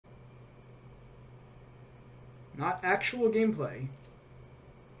Not actual gameplay.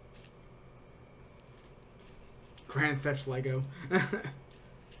 Grand Theft Lego.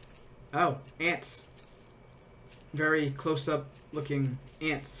 Oh, ants. Very close-up looking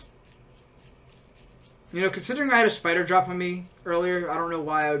ants. You know, considering I had a spider drop on me earlier, I don't know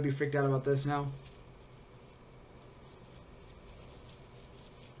why I would be freaked out about this now.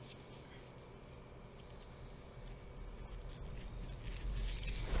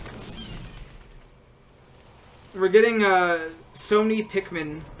 We're getting Sony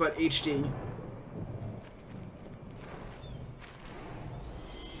Pikmin, but HD.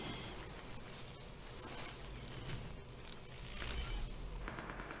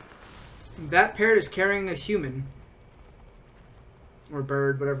 That parrot is carrying a human. Or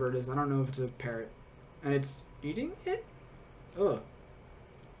bird, whatever it is. I don't know if it's a parrot. And it's eating it? Ugh.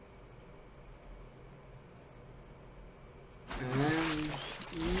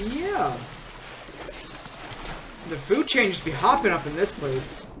 And yeah. The food chain just be hopping up in this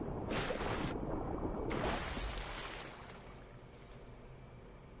place.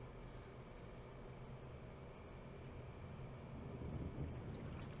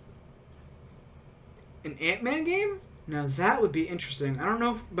 An Ant-Man game? Now that would be interesting. I don't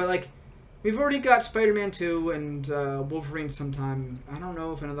know, but like, we've already got Spider-Man 2 and Wolverine sometime. I don't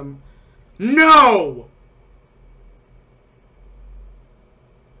know if any of them... No!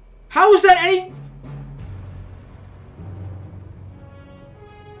 How is that any...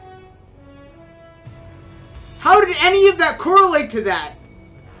 How did any of that correlate to that?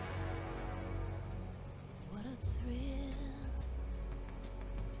 What a thrill.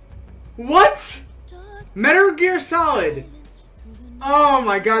 What? Metal Gear Solid. Oh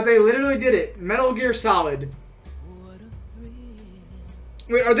my god, they literally did it. Metal Gear Solid.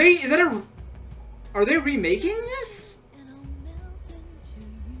 Wait, are they, are they remaking this?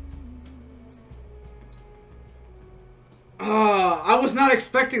 Oh, I was not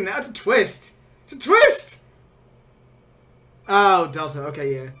expecting that. It's a twist. It's a twist! Oh, Delta.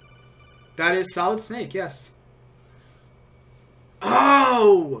 Okay, yeah. That is Solid Snake, yes.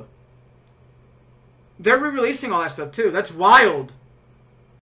 Oh! They're re-releasing all that stuff, too. That's wild.